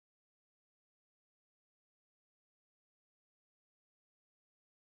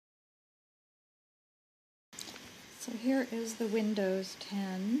So here is the Windows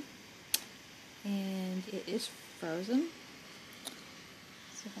 10, and it is frozen.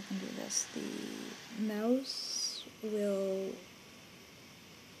 See if I can do this. The mouse will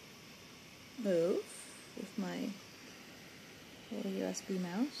move with my little USB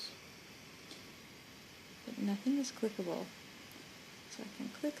mouse, but nothing is clickable. So I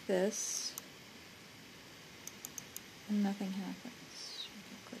can click this, and nothing happens. I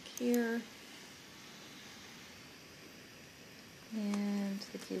can click here, and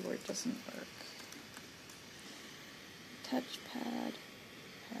the keyboard doesn't work. Touchpad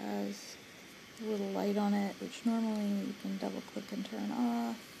has a little light on it, which normally you can double click and turn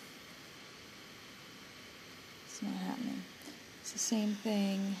off. It's not happening. It's the same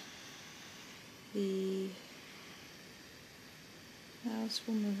thing. The mouse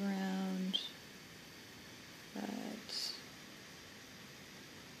will move around, but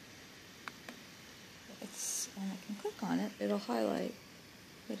and I can click on it, it'll highlight,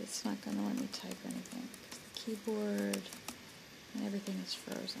 but it's not going to let me type anything because the keyboard and everything is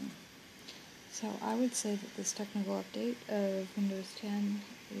frozen. So I would say that this technical update of Windows 10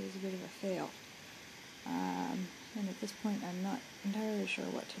 is a bit of a fail. And at this point I'm not entirely sure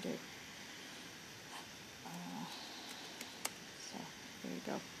what to do. So there you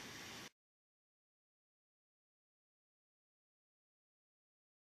go.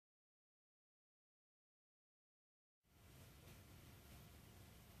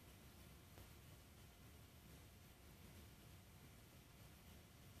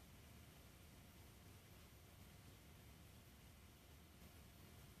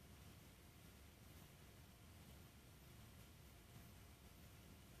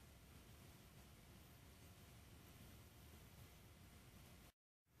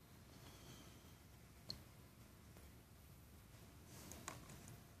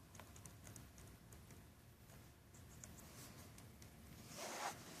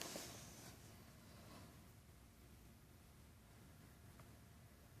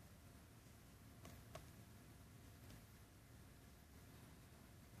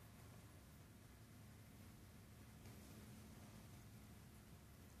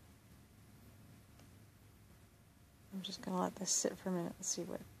 I'm just going to let this sit for a minute and see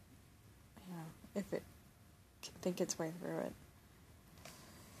what, if it can think its way through it.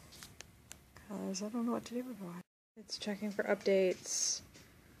 Because I don't know what to do with it. It's checking for updates.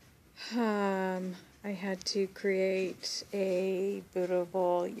 I had to create a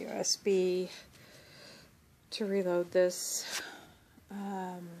bootable USB to reload this.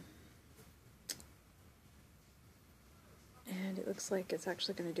 And it looks like it's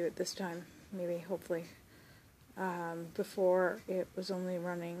actually going to do it this time. Maybe, hopefully. Before it was only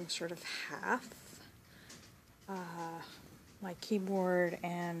running sort of half. My keyboard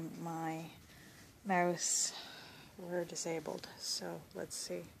and my mouse were disabled, so let's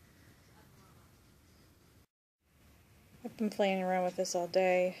see. I've been playing around with this all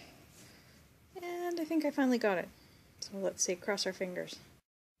day, and I think I finally got it. So let's see, cross our fingers.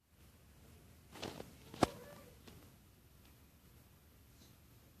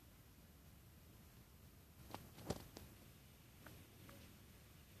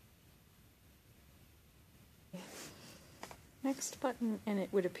 Next button, and it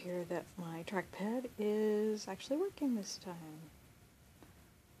would appear that my trackpad is actually working this time.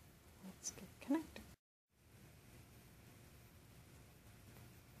 Let's get connected.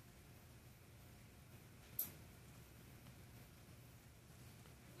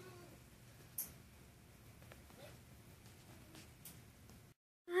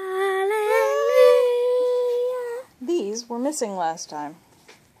 Hallelujah. These were missing last time.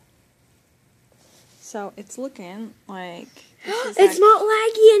 So it's looking like it's not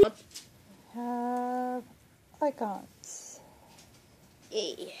laggy. Have icons.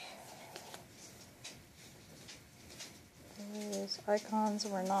 Yay. Those icons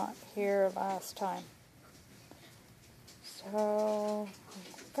were not here last time. So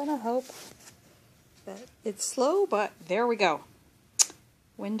I'm gonna hope that it's slow, but there we go.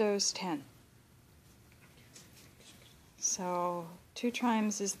 Windows 10. So 2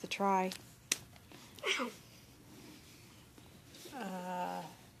 times is the try.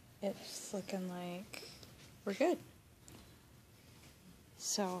 It's looking like we're good.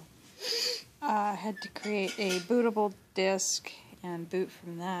 So I had to create a bootable disk and boot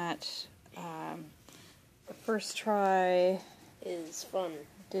from that. The first try is fun.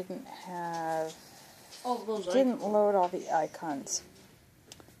 Didn't have Didn't load all the icons.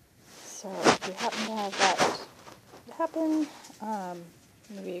 So if you happen to have that happen,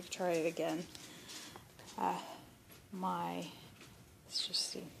 maybe you could try it again. Let's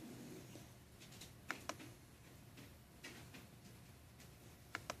just see.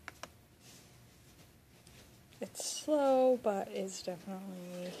 It's slow, but it's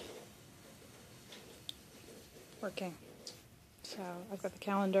definitely working. So I've got the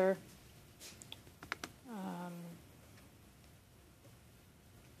calendar.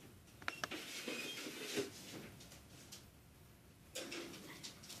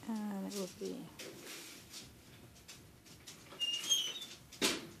 And it will be,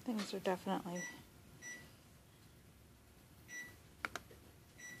 things are definitely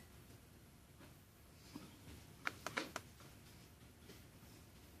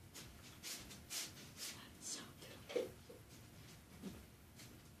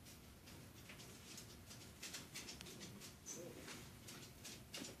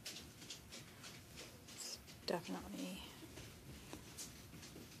definitely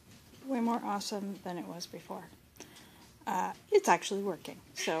way more awesome than it was before. It's actually working.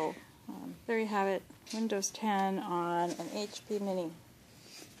 So there you have it. Windows 10 on an HP Mini.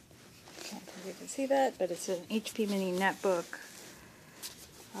 Can't think you can see that, but it's an HP Mini Netbook.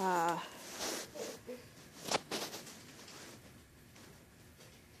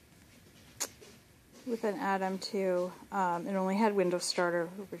 With an Atom 2. It only had Windows Starter,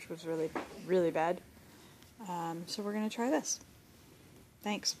 which was really, really bad. So we're going to try this.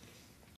 Thanks.